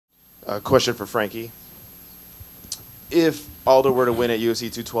Question for Frankie. If Aldo were to win at UFC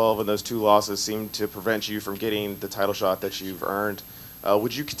 212 and those two losses seem to prevent you from getting the title shot that you've earned,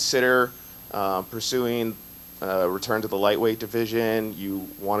 would you consider pursuing a return to the lightweight division? You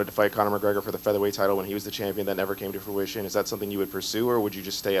wanted to fight Conor McGregor for the featherweight title when he was the champion. That never came to fruition. Is that something you would pursue, or would you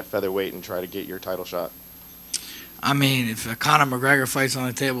just stay at featherweight and try to get your title shot? I mean, if Conor McGregor fights on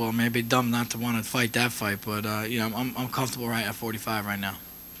the table, it may be dumb not to want to fight that fight. But I'm comfortable right at 45 right now.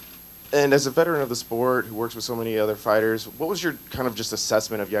 And as a veteran of the sport who works with so many other fighters, what was your kind of just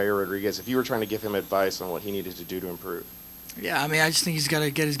assessment of Yair Rodriguez if you were trying to give him advice on what he needed to do to improve? Yeah, I mean, I just think he's got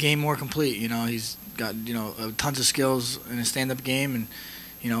to get his game more complete. He's got tons of skills in his stand-up game, and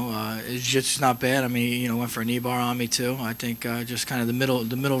his jiu-jitsu's not bad. I mean, went for a knee bar on me too. I think just kind of the middle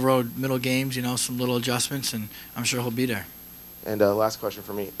games, some little adjustments, and I'm sure he'll be there. And last question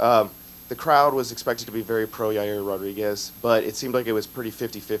for me. The crowd was expected to be very pro Yair Rodriguez, but it seemed like it was pretty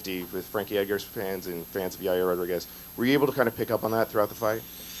 50-50 with Frankie Edgar's fans and fans of Yair Rodriguez. Were you able to kind of pick up on that throughout the fight?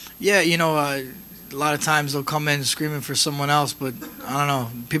 Yeah, a lot of times they'll come in screaming for someone else, but I don't know.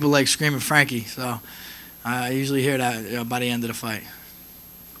 People like screaming Frankie, so I usually hear that by the end of the fight.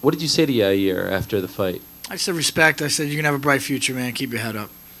 What did you say to Yair after the fight? I said respect. I said you're going to have a bright future, man. Keep your head up.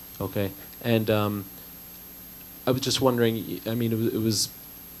 Okay. And I was just wondering, I mean, it was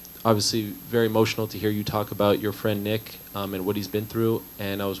obviously very emotional to hear you talk about your friend Nick and what he's been through,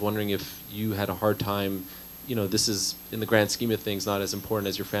 and I was wondering if you had a hard time, this is, in the grand scheme of things, not as important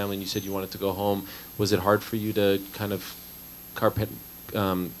as your family, and you said you wanted to go home. Was it hard for you to kind of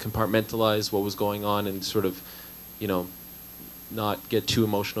compartmentalize what was going on and sort of, not get too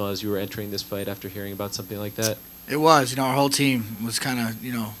emotional as you were entering this fight after hearing about something like that? It was. Our whole team was kind of,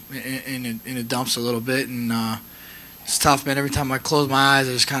 in the dumps a little bit, and it's tough, man. Every time I close my eyes,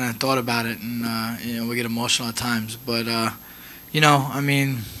 I just kind of thought about it, and we get emotional at times. But I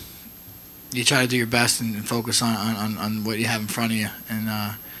mean, you try to do your best and focus on what you have in front of you.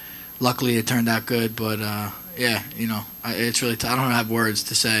 And luckily, it turned out good. But yeah, it's really I don't have words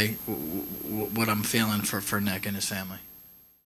to say what I'm feeling for Nick and his family.